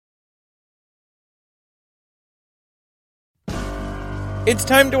It's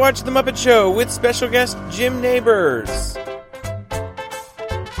time to watch The Muppet Show with special guest Jim Nabors.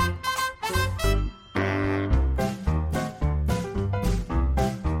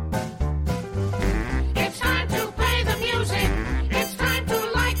 It's time to play the music. It's time to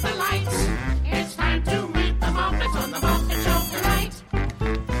light the lights. It's time to meet the Muppets on The Muppet Show tonight.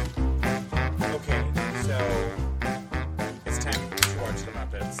 Okay, so it's time to watch The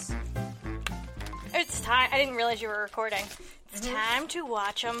Muppets. It's time. I didn't realize you were recording. It's time to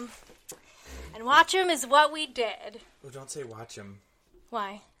watch them. And watch them is what we did. Oh, don't say watch them.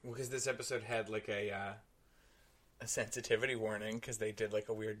 Why? Well, because this episode had like a sensitivity warning because they did like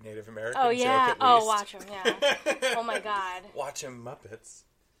a weird Native American Oh, joke yeah. at Oh, least. watch them, yeah. Oh, my God. Watch them Muppets.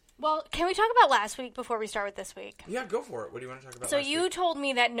 Well, can we talk about last week before we start with this week? Yeah, go for it. What do you want to talk about So last you week? told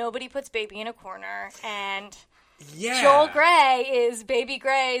me that nobody puts Baby in a corner, and Yeah. Joel Grey is Baby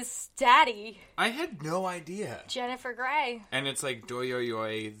Grey's daddy, I had no idea. Jennifer Grey. And it's like,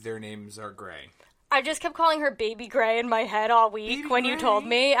 doyoyoy, their names are Grey. I just kept calling her Baby Grey in my head all week Baby when you Grey? told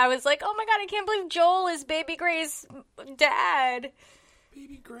me. I was like, oh my God, I can't believe Joel is Baby Grey's dad.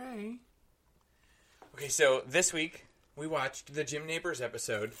 Baby Grey. Okay, so this week we watched the Jim Nabors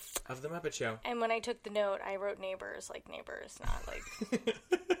episode of The Muppet Show. And when I took the note, I wrote neighbors, like neighbors, not like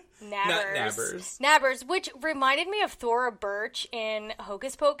nabbers. Not nabbers. Nabbers, which reminded me of Thora Birch in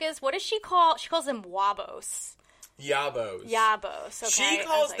Hocus Pocus. What does she call? She calls them Wabos. Yabos. Yabos, okay? She I was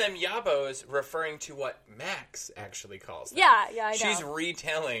calls like- them Yabos, referring to what Max actually calls them. Yeah, I know. She's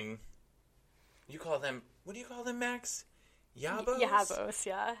retelling. You call them, what do you call them, Max? Yabos? Yabos,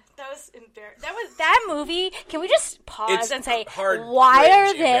 yeah. That was that movie. Can we just pause It's and say, hard, why cringe,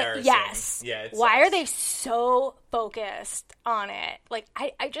 are they? embarrassing. Yes. Yeah, it why sucks. are they so focused on it? Like,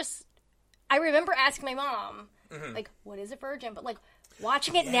 I remember asking my mom, like, what is a virgin? But like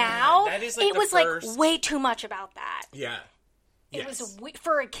watching it now, that is, like, it the was first- like way too much about that. Yeah. It Yes. was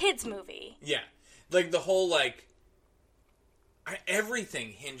for a kids movie. Yeah. Like, the whole, like,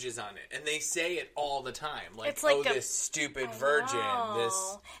 everything hinges on it. And they say it all the time. Like, It's like oh, a- this stupid virgin. This...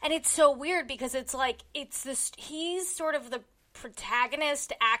 Oh. And it's so weird because it's like he's sort of the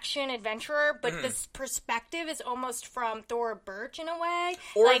protagonist action adventurer, but this perspective is almost from Thora Birch in a way.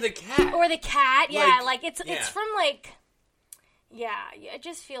 Or Like- the cat. Or the cat, yeah. Like, Like it's yeah. from like I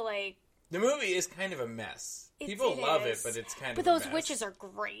just feel like The movie is kind of a mess. it People love it, is. but it's kind But of a those mess. witches are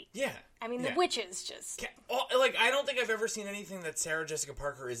great. Yeah. I mean, Yeah. the witches just Like, I don't think I've ever seen anything that Sarah Jessica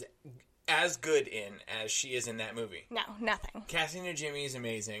Parker is as good in as she is in that movie. no, nothing. Kathy Najimy is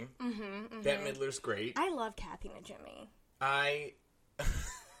amazing. Bette Midler's great. I love Kathy Najimy. I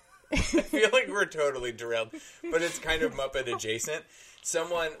feel like we're totally derailed, but it's kind of Muppet adjacent.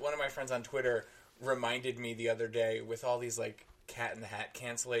 One of my friends on Twitter reminded me the other day with all these like Cat in the Hat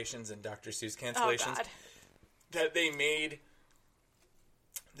cancellations and Dr. Seuss Oh cancellations God. that they made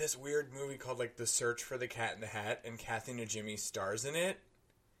this weird movie called like The Search for the Cat in the Hat, and Kathy Najimy stars in it,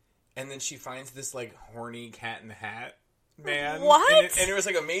 and then she finds this like horny Cat in the Hat man. What? And it was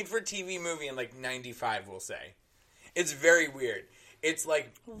like a made-for-TV movie in like '95, we'll say. It's very weird. It's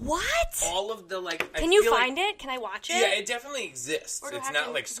like What? all of the like. Can you find it? Can I watch it? Yeah, it definitely exists. Or do I It's have not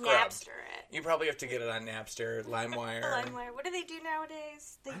to like Scrubbed. Napster it? You probably have to get it on Napster, LimeWire. LimeWire. What do they do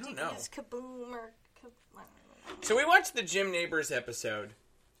nowadays? They don't know. use Kaboom or. So we watched the Jim Nabors episode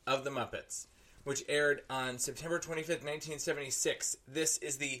of The Muppets, which aired on September 25th, 1976. This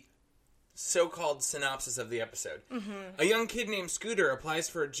is the so-called synopsis of the episode. A young kid named Scooter applies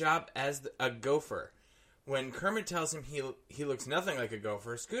for a job as a gopher. When Kermit tells him he looks nothing like a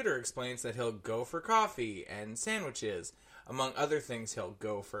gopher, Scooter explains that he'll go for coffee and sandwiches. Among other things, he'll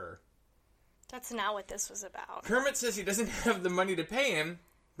go for. That's not what this was about. Kermit says he doesn't have the money to pay him,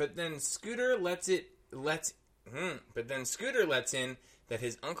 but then Scooter lets in that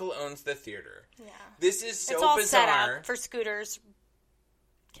his uncle owns the theater. Yeah. This is so It's all set bizarre. up for Scooter's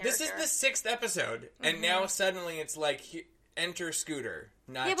character. This is the 6th episode, and now suddenly it's like enter Scooter,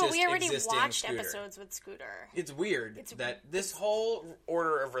 not Yeah, just but we already existing watched Scooter. episodes with Scooter. It's weird that this whole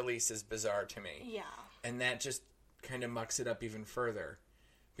order of release is bizarre to me. Yeah. And that just kind of mucks it up even further.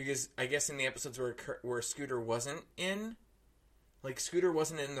 Because I guess in the episodes where Scooter wasn't in, like Scooter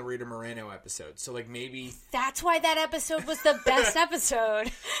wasn't in the Rita Moreno episode. So like maybe... That's why that episode was the best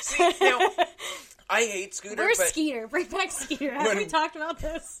episode. See, now, I hate Scooter, Where's but Skeeter? Bring back Skeeter. Have we talked about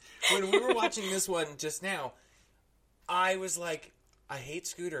this? when we were watching this one just now, I was like, I hate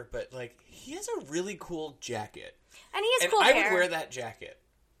Scooter, but like he has a really cool jacket. And he has And cool I hair. would wear that jacket.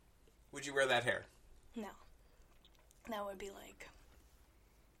 Would you wear that hair? No. That would be like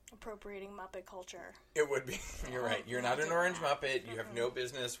appropriating Muppet culture. It would be. You're right. You're not an orange Muppet. You have no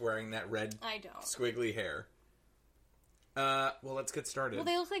business wearing that red I don't. squiggly hair. Well, let's get started. Well,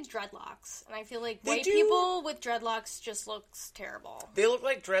 they look like dreadlocks, and I feel like They white do. people with dreadlocks just looks terrible. They look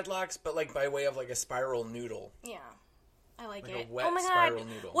like dreadlocks, but like by way of like a spiral noodle. Yeah. I like Like it. a wet oh my spiral god.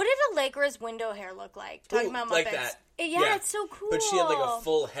 noodle. What did Allegra's window hair look like? Talking Ooh, about Muppets. like that. Yeah, it's so cool. But she had like a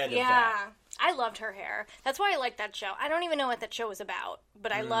full head of Yeah. that. I loved her hair. That's why I liked that show. I don't even know what that show was about,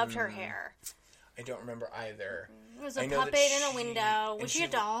 but I loved her hair. I don't remember either. It was I a know that puppet in a she- window. and Was she she- a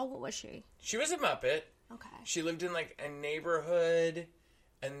doll? What was she? She was a Muppet. Okay. She lived in like a neighborhood,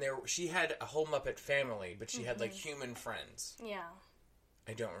 and she had a whole Muppet family, but she had like human friends. Yeah.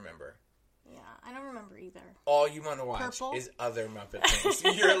 I don't remember. Yeah. I don't remember either. All you want to watch Purple? is other Muppet things.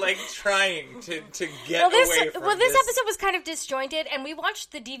 You're like trying to get Well, this away from this episode was kind of disjointed, and we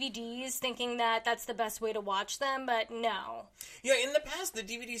watched the DVDs thinking that that's the best way to watch them, but no. Yeah, in the past, the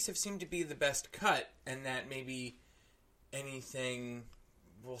DVDs have seemed to be the best cut, and that maybe anything,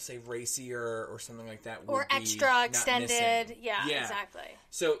 we'll say racier or something like that, would Or be extra not extended. missing. Yeah, exactly.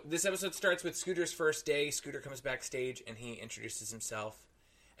 So this episode starts with Scooter's first day. Scooter comes backstage, and he introduces himself.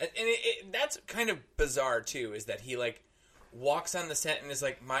 And that's kind of bizarre, too, is that he, like, walks on the set and is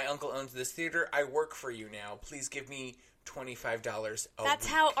like, my uncle owns this theater. I work for you now. Please give me $25 a That's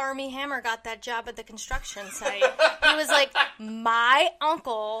week. how Armie Hammer got that job at the construction site. He was like, my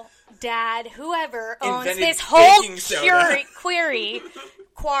uncle, dad, whoever owns Invented this whole baking soda." quarry.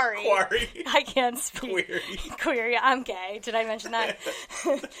 Quarry. I can't speak. Query. Query. I'm gay. Did I mention that?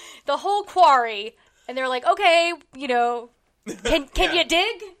 The whole quarry. And they're like, okay, you know, can Yeah. you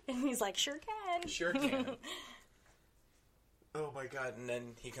dig? And he's like, sure can. Sure can. Oh, my God. And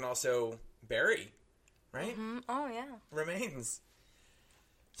then he can also bury, right? Oh, yeah. Remains.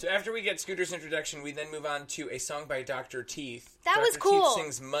 So after we get Scooter's introduction, we then move on to a song by Dr. Teeth. That was Dr. cool. Teeth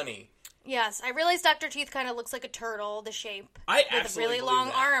sings Money. Yes, I realized Dr. Teeth kind of looks like a turtle, the shape. I with absolutely really believe long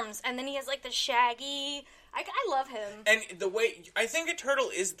that. arms. And then he has like the shaggy... I love him. And the way... I think a turtle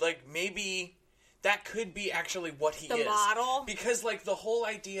is, like, maybe... That could be actually what he The is. model? Because, like, the whole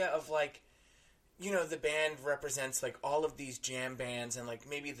idea of, like... You know, the band represents, like, all of these jam bands, and, like,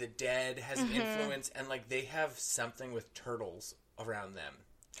 maybe the Dead has an influence, and, like, they have something with turtles around them.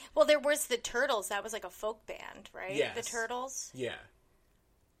 Well, there was the Turtles. That was like a folk band, right? Yes. The Turtles. Yeah.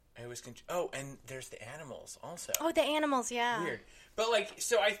 I was... and there's the Animals, also. Oh, the Animals, yeah. Weird. But, like,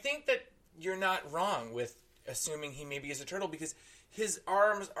 so I think that you're not wrong with assuming he maybe is a turtle, because his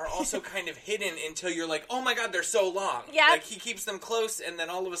arms are also kind of hidden until you're like, oh my God, they're so long. Yeah. Like, he keeps them close, and then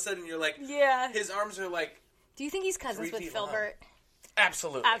all of a sudden you're like, Yeah. his arms are like, Do you think he's cousins 3 with feet long. Filbert?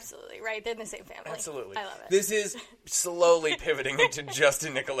 absolutely. Absolutely, right? They're in the same family. Absolutely. I love it. This is slowly pivoting into just a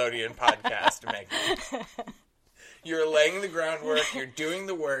Nickelodeon podcast, Megan. You're laying the groundwork, you're doing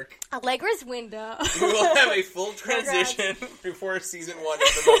the work. Allegra's window. We will have a full transition before season 1 of the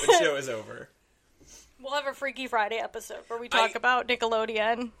Muppet Show is over. We'll have a Freaky Friday episode where we talk about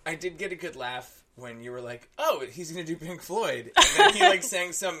Nickelodeon. I did get a good laugh when you were like, oh, he's going to do Pink Floyd. And then he, like,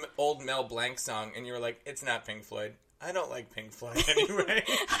 sang some old Mel Blanc song, and you were like, it's not Pink Floyd. I don't like Pink Floyd anyway.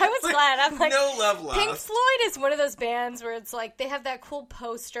 I was glad. I'm like, no love lost. Pink Floyd is one of those bands where it's like they have that cool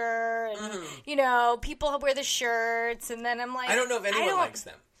poster, and you know, people wear the shirts, and then I'm like, I don't know if anyone likes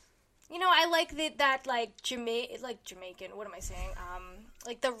them. You know, I like that like Jamaican. What am I saying?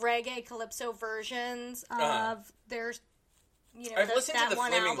 Like the reggae calypso versions of their, you know, I've listened to the one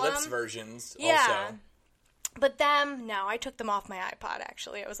Flaming album. Lips versions Yeah. also. But them, no, I took them off my iPod,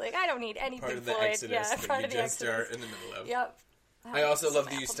 actually. I was like, I don't need any Part Pink of the Floyd. Exodus Yeah, that part you of the just Exodus. are in the middle of. Yep. I also Some love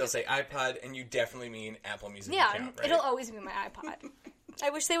that you Apple still Music. say iPod, and you definitely mean Apple Music Yeah, account, right? it'll always be my iPod. I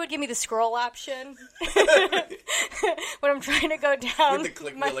wish they would give me the scroll option when I'm trying to go down With the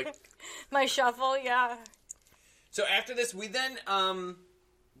click my, wheel, like- my shuffle, yeah. So after this, we then,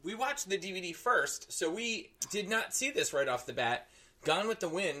 we watched the DVD first, so we did not see this right off the bat. Gone with the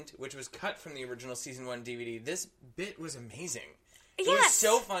Wind, which was cut from the original Season 1 DVD, this bit was amazing. It was Yes.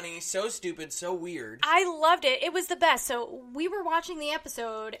 so funny, so stupid, so weird. I loved it. It was the best. So we were watching the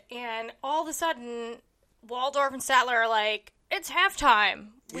episode, and all of a sudden, Waldorf and Statler are like, it's halftime.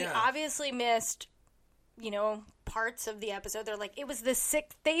 We Yeah. obviously missed, you know, parts of the episode. They're like, it was the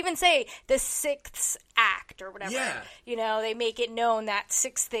sixth, they even say the sixth act or whatever. Yeah. You know, they make it known that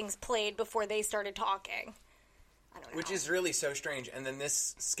 6 things played before they started talking. I don't know. Which is really so strange. And then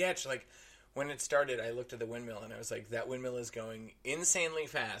this sketch, like, when it started, I looked at the windmill, and I was like, that windmill is going insanely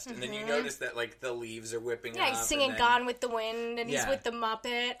fast. And then you notice that, like, the leaves are whipping Yeah, up. he's singing and then Gone with the Wind, and he's Yeah. with the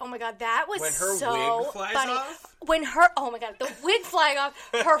Muppet. Oh my god, that was When her so wig flies funny. off? when her, oh my god, the wig flying off,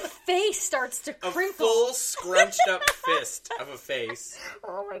 her face starts to A crinkle. full scrunched up fist of a face.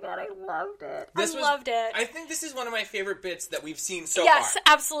 Oh my god, I loved it. This loved it. I think this is one of my favorite bits that we've seen so Yes, far.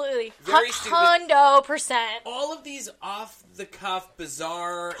 absolutely. Very stupid. 100%. All of these off-the-cuff,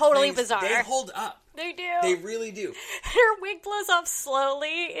 bizarre Totally things, bizarre. they hold up. They do. They really do. Her wig blows off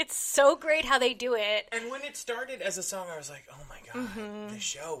slowly. It's so great how they do it. And when it started as a song, I was like, oh my god, the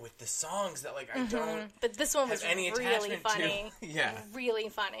show with the songs that, like, I don't But this one was have any really attachment funny. to. Yeah. Really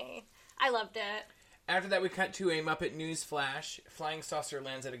funny. I loved it. After that, we cut to a Muppet News flash. Flying saucer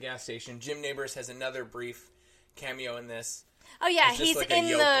lands at a gas station. Jim Nabors has another brief cameo in this. Oh yeah, It's just he's like a in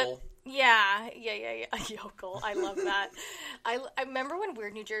yokel. the yeah. A yokel. I love that. I remember when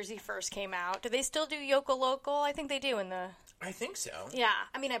Weird New Jersey first came out. Do they still do Yokel Local? I think they do in the. I think so. Yeah,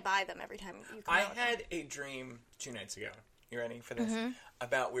 I mean I buy them every time you come I out. had a dream 2 nights ago. You ready for this?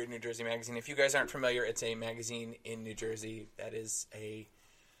 About Weird New Jersey magazine. If you guys aren't familiar, it's a magazine in New Jersey that is a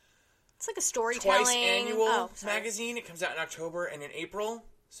It's like a storytelling. twice annual Oh, sorry. magazine. It comes out in October and in April,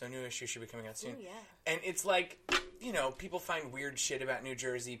 so new issue should be coming out soon. Ooh, yeah. And it's like, you know, people find weird shit about New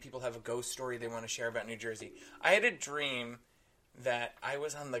Jersey. People have a ghost story they want to share about New Jersey. I had a dream that I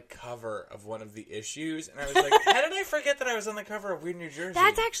was on the cover of one of the issues, and I was like, how did I forget that I was on the cover of Weird New Jersey?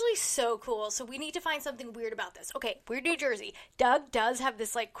 That's actually so cool. So we need to find something weird about this. Okay, Weird New Jersey. Doug does have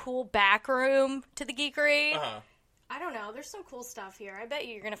this like cool back room to the geekery. Uh-huh. I don't know. There's some cool stuff here. I bet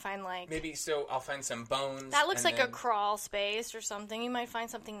you're gonna find like Maybe, so I'll find some bones. that looks and like a then- crawl space or something. You might find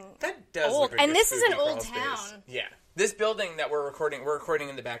something. That does old. look like And a this is an spooky old crawl space. town. Yeah. This building that we're recording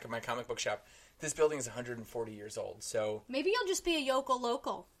in the back of my comic book shop. This building is 140 years old, so Maybe you'll just be a yokel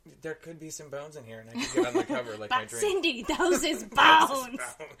local. there could be some bones in here, and I could get on the cover like my But dream. Cindy, those is bones.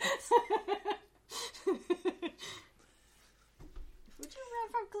 Would you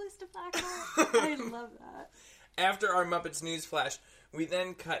run from Calista Flockhart? I love that. After our Muppets News Flash, we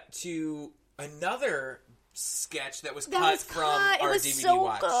then cut to another sketch that was cut from It our was DVD so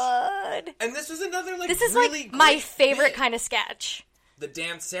watch. good. And this was another like This is really like my great favorite bit. kind of sketch. The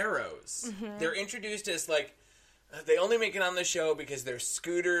Danceros. Mm-hmm. They're introduced as like they only make it on the show because they're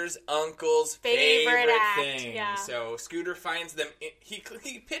Scooter's uncle's favorite act, thing. yeah. So Scooter finds them. He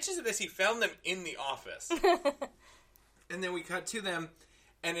pitches it as he found them in the office, and then we cut to them,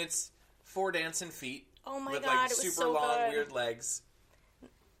 and it's 4 dancing feet. Oh my with God, like it was super so long, good. weird legs.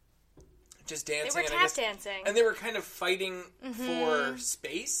 Just dancing. They were and I tap guess- dancing. and they were kind of fighting for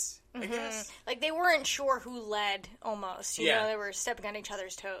space. I guess. Like they weren't sure who led almost. You Yeah. know, they were stepping on each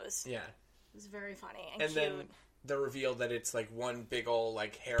other's toes. Yeah. It was very funny and, And cute. then the reveal that it's like one big old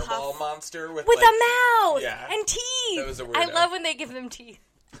like hairball monster with With like, a mouth Yeah. and teeth. That was a I weirdo. love when they give them teeth.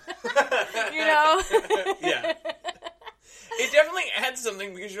 You know? Yeah. It definitely adds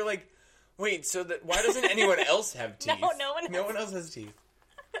something because you're like, wait, so that why doesn't anyone else have teeth? no one else has teeth.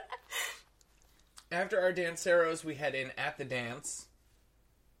 After our Danceros, we head in At the Dance,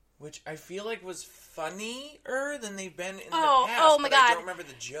 which I feel like was funnier than they've been in the past. Oh my but I God. don't remember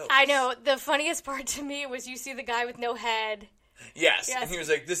the jokes. I know. The funniest part to me was you see the guy with no head. Yes. Yes. And he was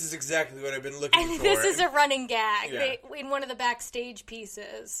like, this is exactly what I've been looking And for. this is a running gag. Yeah. In one of the backstage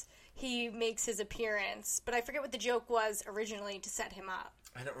pieces, he makes his appearance. But I forget what the joke was originally to set him up.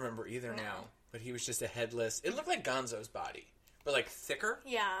 I don't remember either now, but he was just a headless. It looked like Gonzo's body, but like thicker.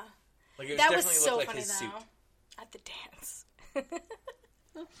 Yeah. Like it That was definitely so looked like funny, his though. suit. At the dance.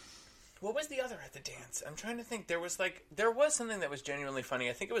 What was the other At the Dance? I'm trying to think. There was something that was genuinely funny.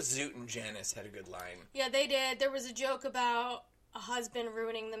 I think it was Zoot and Janice had a good line. Yeah, they did. There was a joke about a husband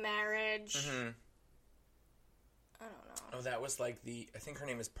ruining the marriage. Mm-hmm. I don't know. Oh, that was like I think her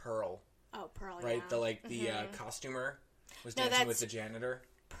name is Pearl, Oh, Pearl, right? yeah. The costumer was No, dancing with that's- the janitor.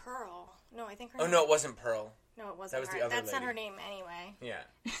 Pearl. No, I think her Oh name... no, it wasn't Pearl. No, it wasn't that was her. the other That's not lady. her name anyway. Yeah,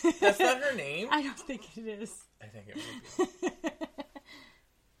 that's not her name. I don't think it is. I think it would be.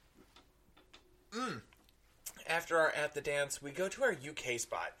 After our At the Dance, we go to our UK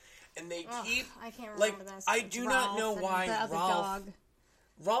spot, and they keep. I can't like, remember this. I It's do not know Ralph and why the other Ralph. dog.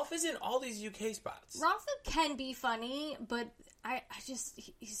 Ralph is in all these UK spots. Ralph can be funny, but I just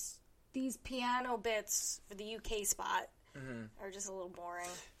these piano bits for the UK spot are just a little boring.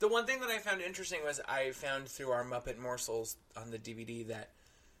 The one thing that I found interesting was I found through our Muppet Morsels on the DVD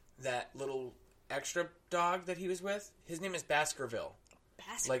that little extra dog that he was with, his name is Baskerville.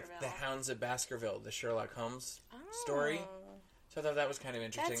 Like the Hounds of Baskerville, the Sherlock Holmes story. So I thought that was kind of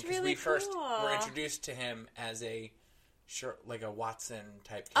interesting That's because really we first cool. were introduced to him as a Watson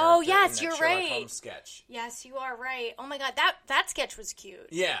type character. Oh, yes, in that you're Sherlock right. Holmes sketch. Yes, you are right. Oh my god, that sketch was cute.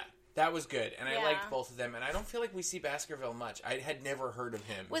 Yeah, That was good, and I Yeah. liked both of them. And I don't feel like we see Baskerville much. I had never heard of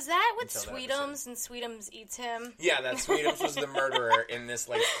him. Was that with until that Sweetums episode. and Sweetums eats him? Yeah, that Sweetums was the murderer in this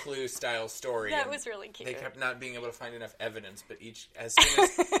like Clue style story. That and was really cute. They kept not being able to find enough evidence, but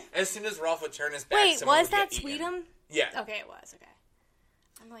as soon as Rolf would turn his back, Wait, someone was would that get eaten. Sweetum? Yeah. Okay, it was. Okay.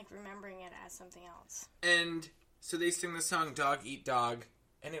 I'm like remembering it as something else. And so they sing the song "Dog Eat Dog,"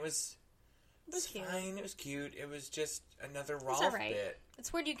 and it was cute. fine. It was cute. It was just another It's Rolf alright. bit.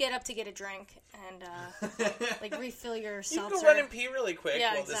 It's where you get up to get a drink and like refill your You seltzer. can go run and pee really quick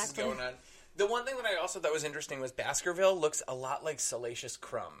Yeah, while this is exactly. going on. The one thing that I also thought was interesting was Baskerville looks a lot like Salacious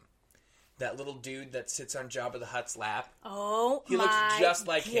Crumb. That little dude that sits on Jabba the Hutt's lap. Oh, He looks my just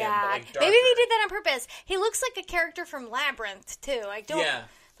like him, but, like, God. Maybe they darker. did that on purpose. He looks like a character from Labyrinth too. I don't Yeah.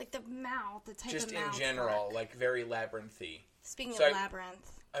 like the mouth, the type Just of in mouth. general, work. like very labyrinthy. Speaking So of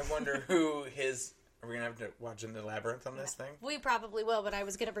Labyrinth, I wonder who his... Are we going to have to watch in the Labyrinth on this thing? we probably will. But I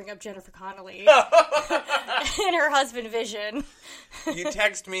was going to bring up Jennifer Connelly and her husband Vision. You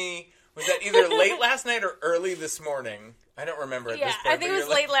text me... Was that either late last night or early this morning? I don't remember at Yeah, this point. I think but it was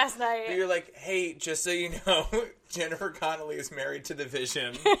you're late like, last night. You're like, hey, just so you know, Jennifer Connelly is married to the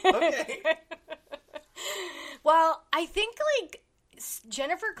Vision. Okay. Well, I think like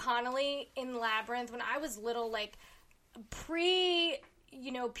Jennifer Connelly in Labyrinth when I was little, like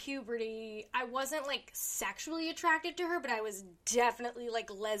puberty, I wasn't like sexually attracted to her, but I was definitely like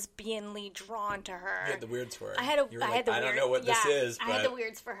lesbianly drawn to her. You had the weirds for her. I had a, You were I like, had the I weird, don't know what this is, but... I had the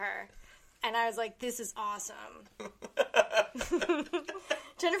weirds for her. And I was like, this is awesome.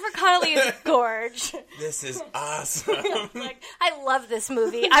 Jennifer Connelly is gorge. This is awesome. Like, I love this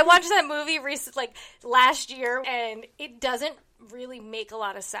movie. I watched that movie last year, and it doesn't really make a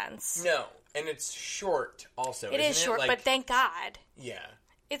lot of sense. No, and it's short also, It is isn't short, Like, but thank God. yeah,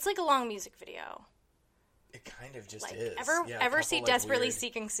 It's like a long music video. it kind of just Like, is. ever Yeah, a couple, see like, Desperately weird-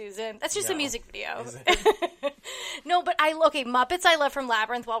 Seeking Susan? That's just a No. music video. Is it? No, but Muppets I love from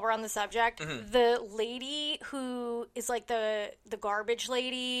Labyrinth, while we're on the subject. Mm-hmm. The lady who is like the garbage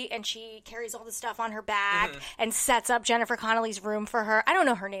lady, and she carries all the stuff on her back Mm-hmm. and sets up Jennifer Connelly's room for her. I don't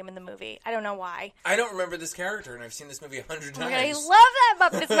know her name in the movie. I don't know why. I don't remember this character, and I've seen this movie 100 times. I love that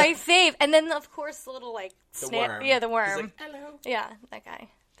Muppet. It's my fave. And then, of course, the little, like, worm. Yeah, the He's worm. like, hello. Yeah, that guy.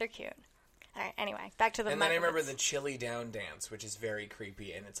 They're cute. All right, anyway, back to the And then I remember Muppets. the Chili Down dance, which is very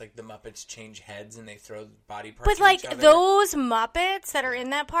creepy, and it's like the Muppets change heads and they throw body parts. But, at like, each other. those Muppets that are in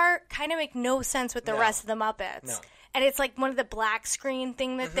that part kind of make no sense with the No. rest of the Muppets. No. And it's, like, one of the black screen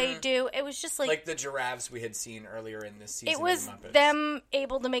thing that they do. It was just, like the giraffes we had seen earlier in this season. it was of the Muppets. them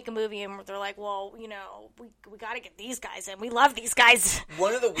able to make a movie, and they're like, well, you know, we got to get these guys in. We love these guys.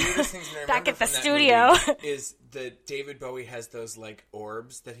 One of the weirdest things that I Back remember at the from that studio. movie is that David Bowie has those like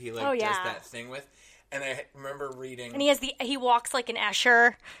orbs that he like Oh, does yeah. that thing with. And I remember reading. And he walks like an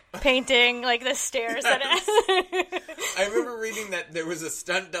Escher painting, like the stairs. Yes. I remember reading that there was a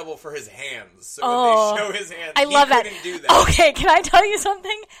stunt double for his hands. So when they show his hands, I he love that. couldn't do that. Okay, can I tell you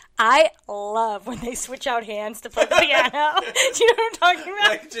something? I love when they switch out hands to play the piano. Do you know what I'm talking about?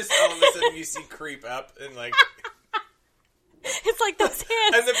 Like just all of a sudden you see creep up and like, It's like those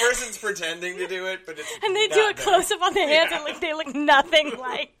hands. and the person's pretending to do it, but it's And they not do a there. close up on the hands, Yeah. and like they look nothing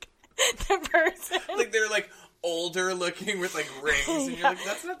like the person. Like they're like older looking with like rings, and you're like,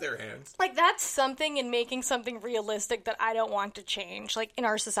 that's not their hands. Like, that's something in making something realistic that I don't want to change. Like, in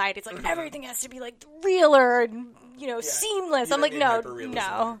our society, it's like everything has to be like realer and, you know, seamless. You I'm don't like, need no, hyper-realism.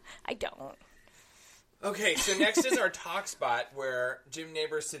 no, I don't. Okay, so next is our talk spot where Jim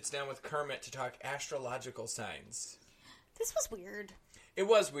Neighbors sits down with Kermit to talk astrological signs. This was weird. It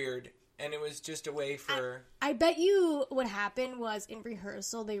was weird, and it was just a way for... I bet you what happened was in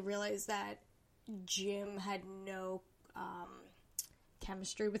rehearsal they realized that Jim had no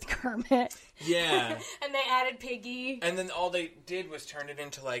chemistry with Kermit. Yeah. And they added Piggy. And then all they did was turn it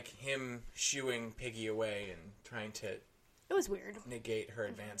into, like, him shooing Piggy away and trying to It was weird. negate her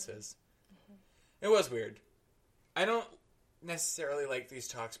advances. It was weird. I don't necessarily like these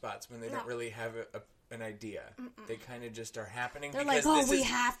talk spots when they don't really have an idea. They kind of just are happening. They're because like, oh, this we is,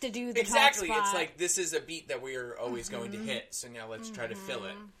 have to do the exactly. talk spot. It's like, this is a beat that we are always going to hit, so now let's try to fill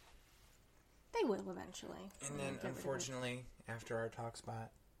it. They will eventually. And then, unfortunately, after our talk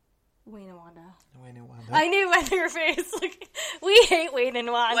spot, Wayne and Wanda. Wayne and Wanda. I knew by your face. Like, we hate Wayne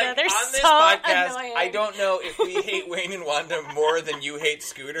and Wanda. Like, They're on this so podcast, annoying. I don't know if we hate Wayne and Wanda more than you hate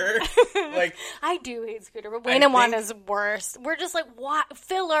Scooter. Like, I do hate Scooter, but Wayne and Wanda's worse. We're just like, what?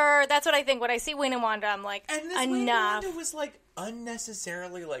 Filler. That's what I think. When I see Wayne and Wanda, I'm like, and this enough. Wayne and Wanda was, like,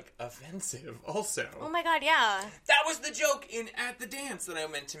 unnecessarily, like, offensive, also. Oh my god, yeah. That was the joke in At the Dance that I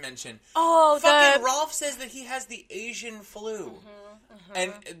meant to mention. Oh, Fucking Rolf says that he has the Asian flu.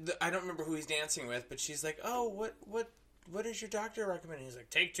 And I don't remember who he's dancing with, but she's like, "Oh, what does your doctor recommend?" And he's like,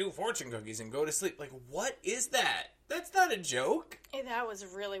 "Take 2 fortune cookies and go to sleep." Like, what is that? That's not a joke. That was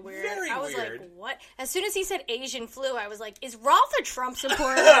really weird. Very I was weird. like, what? As soon as he said Asian flu, I was like, is Rolf a Trump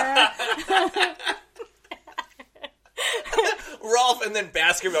supporter? Rolf, and then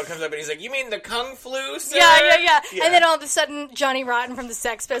Baskerville comes up and he's like, "You mean the Kung Flu, sir?" Yeah. And then all of a sudden, Johnny Rotten from the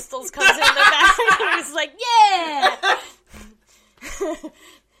Sex Pistols comes in the back. And he's like, yeah!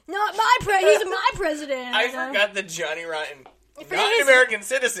 Not my he's my president. I forgot that Johnny Rotten, forget not an his- American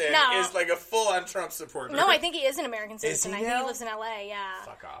citizen, No. is like a full-on Trump supporter. No, I think he is an American citizen. he I think now? he lives in L.A., yeah.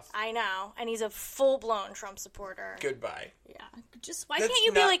 Fuck off. I know. And he's a full-blown Trump supporter. Goodbye. Yeah. Just, why That's can't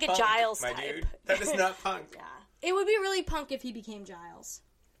you be not like a punk, Giles my type? dude? That is not punk. Yeah. It would be really punk if he became Giles.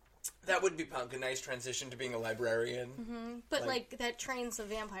 That would be punk. A nice transition to being a librarian. But, like, that trains the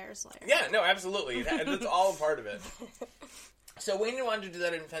Vampire Slayer. Yeah, no, absolutely. That's all a part of it. So Wayne wanted to do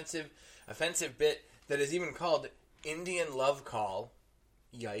that offensive bit that is even called Indian Love Call.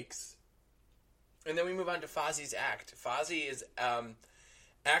 Yikes. And then we move on to Fozzie's act. Fozzie is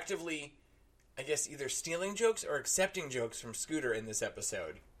actively, I guess, either stealing jokes or accepting jokes from Scooter in this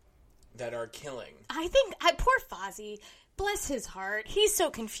episode that are killing. I think, poor Fozzie, bless his heart. He's so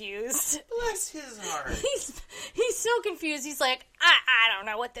confused. Bless his heart. He's so confused. He's like, I don't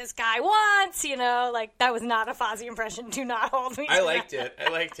know what this guy wants, you know? Like, that was not a Fozzie impression. Do not hold me to I liked it.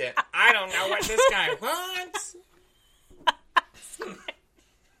 I don't know what this guy wants.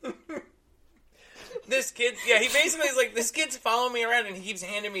 This kid, he basically is like, this kid's following me around and he keeps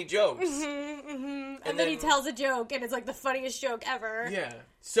handing me jokes. And then he tells a joke, and it's like the funniest joke ever. Yeah.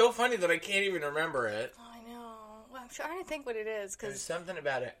 So funny that I can't even remember it. Oh, I know. Well, I'm trying to think what it is, There's because... something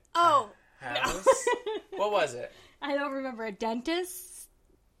about it. Oh, House? What was it? I don't remember. A dentist?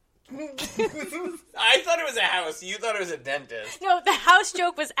 I thought it was a house. You thought it was a dentist. no, the house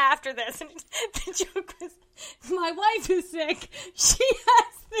joke was after this, and the joke was... My wife is sick. She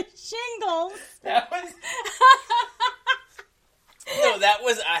has the shingles. That was... No, that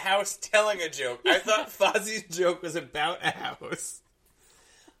was a house telling a joke. I thought Fozzie's joke was about a house.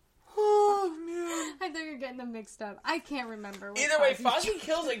 Oh, man. I thought you were getting them mixed up. I can't remember. What Either way, Fozzie's Fozzie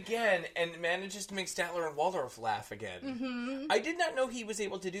kills again and manages to make Statler and Waldorf laugh again. Mm-hmm. I did not know he was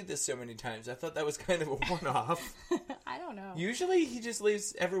able to do this so many times. I thought that was kind of a one-off. I don't know. Usually, he just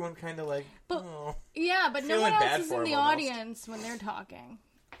leaves everyone kind of like, oh. Yeah, but no Feeling one bad else is for in the him almost. audience when they're talking.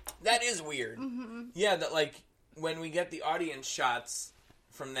 That is weird. Mm-hmm. Yeah, that like, when we get the audience shots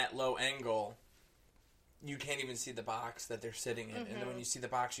from that low angle, you can't even see the box that they're sitting in. And then when you see the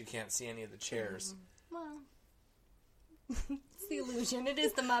box, you can't see any of the chairs. Well, it's the illusion. It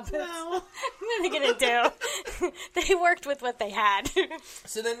is the Muppets. What are they going to do? They worked with what they had.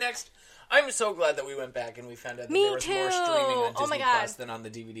 So then next, I'm so glad that we went back and we found out that Me there was more too. streaming on Oh my Disney God. Plus than on the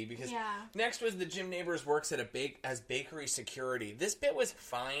DVD. Because Yeah. next was the Jim Neighbors works at as bakery security. This bit was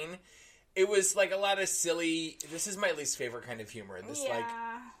fine. It was like a lot of silly. This is my least favorite kind of humor. This like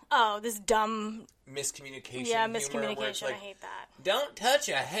Oh, this dumb... miscommunication. Yeah, humor where it's miscommunication. like, I hate that. don't touch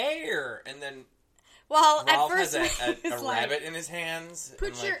a hair, and then Well, Ralph at first... has it a was like, rabbit in his hands. Put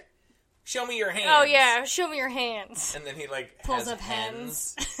and, your- like, show me your hands. Oh, yeah, show me your hands. And then he like Pulls has up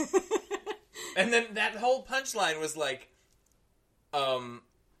hens. And then that whole punchline was like,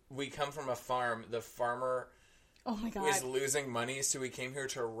 we come from a farm. The farmer Oh my god. is losing money, so we came here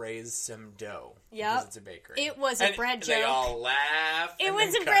to raise some dough. Yep. Because it's a bakery. It was a And bread They joke. all laugh. It and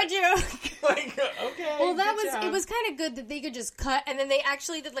was then a bread cut. joke. Like, okay. Well, that good was job. it. Was kind of good that they could just cut. And then they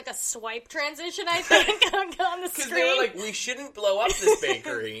actually did like a swipe transition, I think, on the Because screen. they were like, we shouldn't blow up this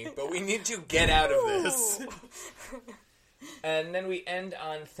bakery, but we need to get out of this. And then we end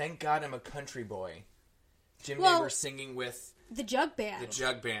on Thank God I'm a Country Boy. Jim Well- Neighbors singing with The jug band. the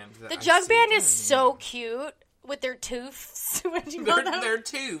jug band. The jug band is so cute with their toofs. What do you call them? They're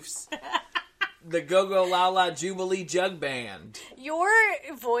toofs. The Go-Go La La Jubilee Jug Band. Your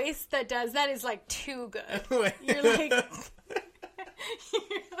voice that does that is like too good. You're like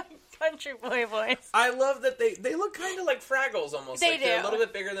country boy voice. I love that they look kind of like Fraggles almost. They like They're a do. little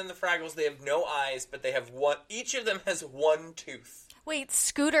bit bigger than the Fraggles. They have no eyes, but they have one. Each of them has one tooth. Wait,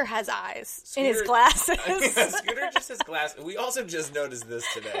 Scooter has eyes in his Scooter- glasses. Yeah, Scooter just has glasses. We also just noticed this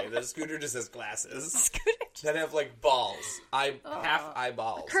today. That Scooter just has glasses Scooter that have like balls, half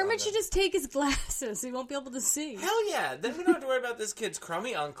eyeballs. on Kermit should them. just take his glasses. So he won't be able to see. Hell yeah! Then we don't have to worry about this kid's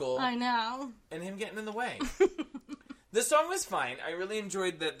crummy uncle I know. and him getting in the way. The song was fine. I really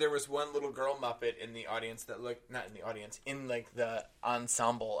enjoyed that there was one little girl Muppet in the audience that looked, not in the audience, in like the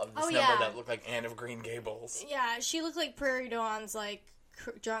ensemble of this Oh, number yeah. that looked like Anne of Green Gables. Yeah, she looked like Prairie Dawn's like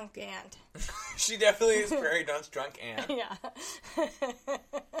drunk aunt. She definitely is Prairie Dawn's drunk aunt. Yeah.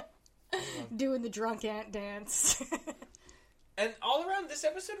 Doing the drunk aunt dance. And all around, this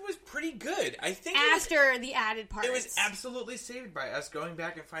episode was pretty good. I think After the added parts. it was absolutely saved by us going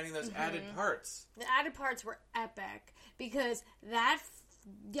back and finding those added parts. The added parts were epic because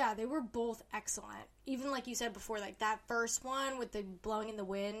they were both excellent. Even like you said before, like that first one with the blowing in the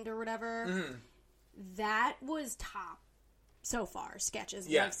wind or whatever, that was top so far sketches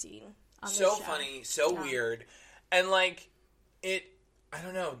that I've seen on this show. So funny, so weird. And like, I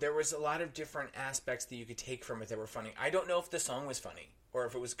don't know, there was a lot of different aspects that you could take from it that were funny. I don't know if the song was funny, or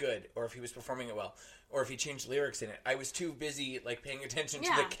if it was good, or if he was performing it well, or if he changed lyrics in it. I was too busy, like, paying attention to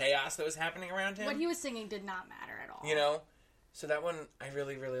the chaos that was happening around him. What he was singing did not matter at all. You know? So that one, I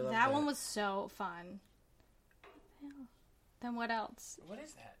really, really loved. That one was so fun. Yeah. Then what else? What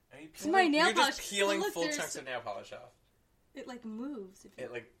is that? Are you It's my nail You're polish. just peeling Look, full there's- chunks of nail polish off. It like moves. If you...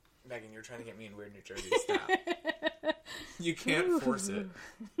 It, like, Megan, you're trying to get me in weird New Jersey. Stop. You can't force it.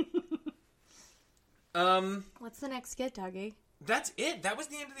 What's the next skit, Dougie? That's it. That was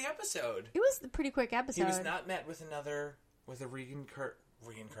the end of the episode. It was a pretty quick episode. He was not met with a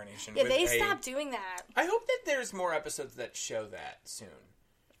reincarnation. Yeah, they stopped doing that. I hope that there's more episodes that show that soon.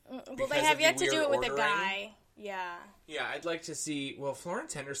 Well, Because they have of yet the to do weird it with ordering. a guy. Yeah. Yeah, I'd like to see. Well,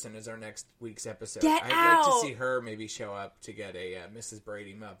 Florence Henderson is our next week's episode. Get I'd out! like to see her maybe show up to get a Mrs.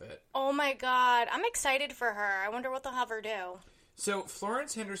 Brady Muppet. Oh my god. I'm excited for her. I wonder what they'll have her do. So,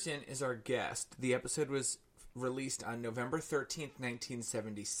 Florence Henderson is our guest. The episode was released on November 13th,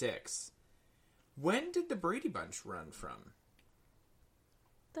 1976. When did the Brady Bunch run from?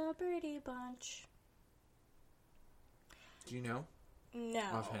 The Brady Bunch. Do you know? No.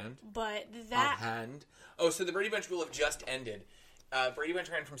 Offhand? But that... Offhand? Oh, so the Brady Bunch will have just ended. Brady Bunch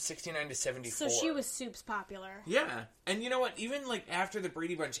ran from 69 to 74. So she was soups popular. Yeah. And you know what? Even, like, after the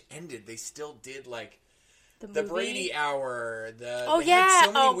Brady Bunch ended, they still did, like... The The movie? Brady Hour. They Oh, had yeah.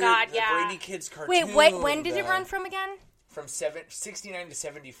 so many Oh, weird, God, the yeah. Brady Kids cartoon. Wait, when did it run from again? From 69 to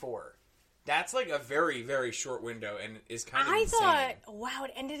 74. That's like a very, very short window and is kind of insane. thought, wow,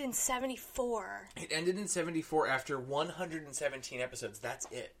 it ended in 74. It ended in 74 after 117 episodes. That's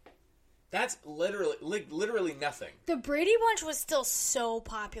it. That's literally nothing. The Brady Bunch was still so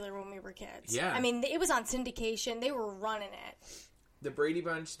popular when we were kids. Yeah. I mean, it was on syndication. They were running it. The Brady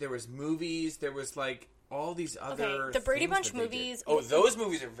Bunch, there was movies, there was like all these other Okay, the Brady things Bunch that they did. movies- Oh, those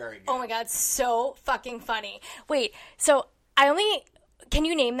movies are very good. Oh my god, so fucking funny. Wait, so can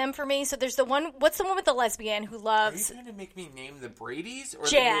you name them for me? So there's the one, what's the one with the lesbian who Are you loves... trying to make me name the Bradys or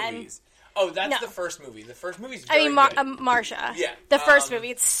Jan. the movies? Oh, that's No. the first movie. The first movie's I very mean, good. Marsha. Yeah. The first movie.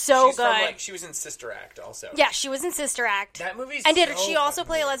 It's so She's good. from, like, she was in Sister Act also. Yeah, she was in Sister Act. That movie's And did so she also fucking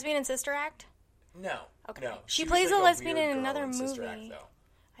play a good. lesbian in Sister Act? No. Okay. No. She was, plays like, a lesbian weird in girl another Sister movie. Act, though.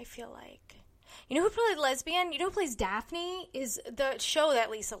 I feel like. You know who played lesbian? You know who plays Daphne? Is the show that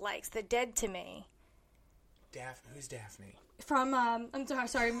Lisa likes, The Dead to Me. Who's Daphne? From, I'm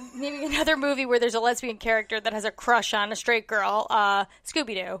sorry, naming another movie where there's a lesbian character that has a crush on a straight girl,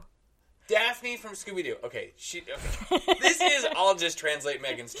 Scooby-Doo. Daphne from Scooby-Doo. Okay, this is all just translate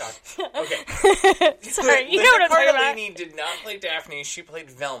Megan's talk. Okay. Sorry, you know what I'm talking about. Cardellini did not play Daphne. She played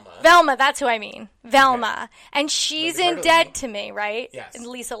Velma. Velma, that's who I mean. Velma. And she's Linda in Cardellini. Dead to Me, right? Yes. And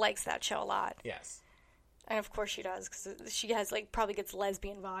Lisa likes that show a lot. Yes. And of course she does, because she has, like, probably gets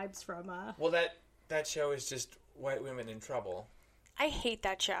lesbian vibes from, Well, that show is just white women in trouble. I hate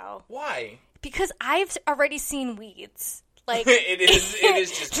that show. Why? Because I've already seen Weeds. Like It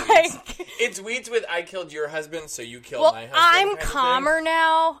is just like, Weeds. It's Weeds with I killed your husband, so you killed well, my husband. I'm kind of thing. calmer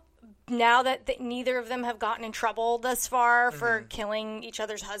now that neither of them have gotten in trouble thus far for killing each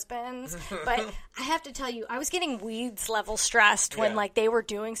other's husbands. But I have to tell you, I was getting Weeds level stressed when Yeah. like they were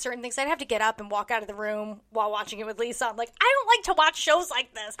doing certain things. I'd have to get up and walk out of the room while watching it with Lisa. I'm like, I don't like to watch shows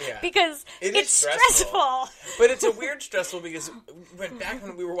like this Yeah. because It is it's stressful. stressful. But it's a weird stressful because back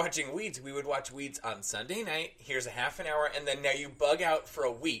when we were watching Weeds, we would watch Weeds on Sunday night. Here's a half an hour, and then now you bug out for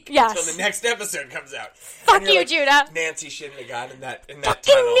a week Yes. until the next episode comes out. Fuck And you're you, like, Judah. Nancy shouldn't have gone in that Fucking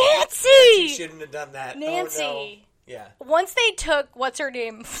tunnel. Nancy! Nancy shouldn't have done that. Nancy. Oh, no. Yeah. Once they took what's her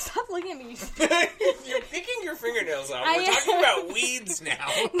name? Stop looking at me. You're picking your fingernails off. I We're am. talking about Weeds now.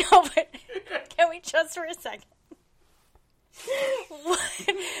 No, but can we just for a second?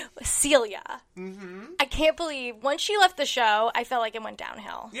 Celia. Mm-hmm. I can't believe once she left the show, I felt like it went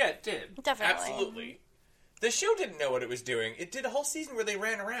downhill. Yeah, it did. Definitely. Absolutely. The show didn't know what it was doing. It did a whole season where they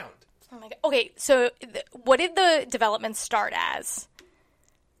ran around. Oh my god. Okay, so what did the development start as?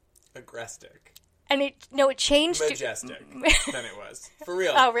 Agrestic. And it changed. Majestic. Then it was. For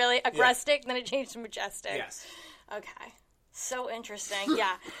real. Oh, really? Agrestic. Then it changed to majestic. Yes. Okay. So interesting.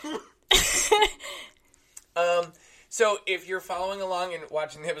 Yeah. So if you're following along and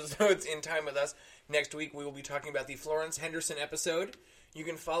watching the episodes in time with us, next week we will be talking about the Florence Henderson episode. You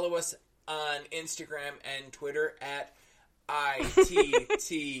can follow us on Instagram and Twitter at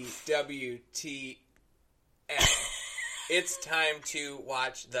ITTWTF. It's time to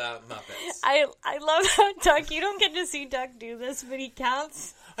watch the Muppets. I love how Doug, you don't get to see Doug do this, but he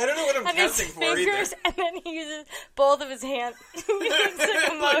counts I don't know what I'm on his counting for either. fingers, and then he uses both of his hands. He makes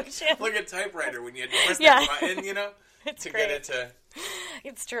an emotion. Like a typewriter when you had to press Yeah. that button, you know, It's to great. get it to.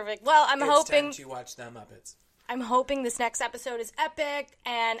 It's terrific. Well, It's time to watch the Muppets. I'm hoping this next episode is epic,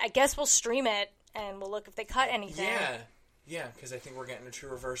 and I guess we'll stream it, and we'll look if they cut anything. Yeah, because I think we're getting a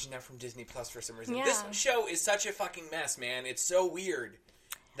truer version now from Disney Plus for some reason. Yeah. This show is such a fucking mess, man. It's so weird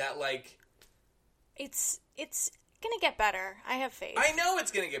that, like... It's gonna get better. I have faith. I know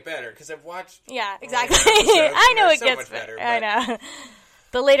it's going to get better, because I've watched... Yeah, exactly. episodes, I know and it they're so gets much better. I know.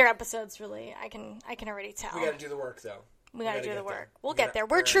 The later episodes, really, I can already tell. We got to do the work, though. We gotta do get the work. there. We'll We get gotta there.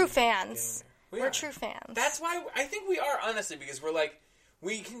 We're earn true getting fans. there. We're are. true fans. That's why I think we are, honestly, because we're like,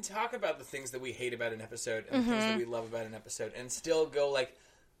 we can talk about the things that we hate about an episode and the things that we love about an episode and still go like,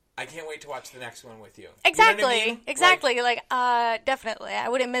 I can't wait to watch the next one with you. Exactly. You know what I mean? Exactly. Definitely. I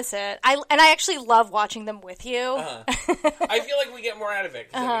wouldn't miss it. I actually love watching them with you. I feel like we get more out of it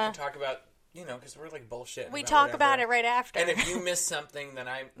because then we can talk about, you know, because we're like bullshit. We talk about it right after. And if you miss something, then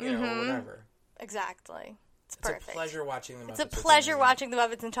you know, whatever. Exactly. It's It's perfect. a pleasure watching the Muppets. It's a with you, pleasure man. watching the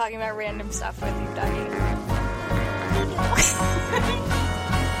Muppets and talking about random stuff with you, Dougie.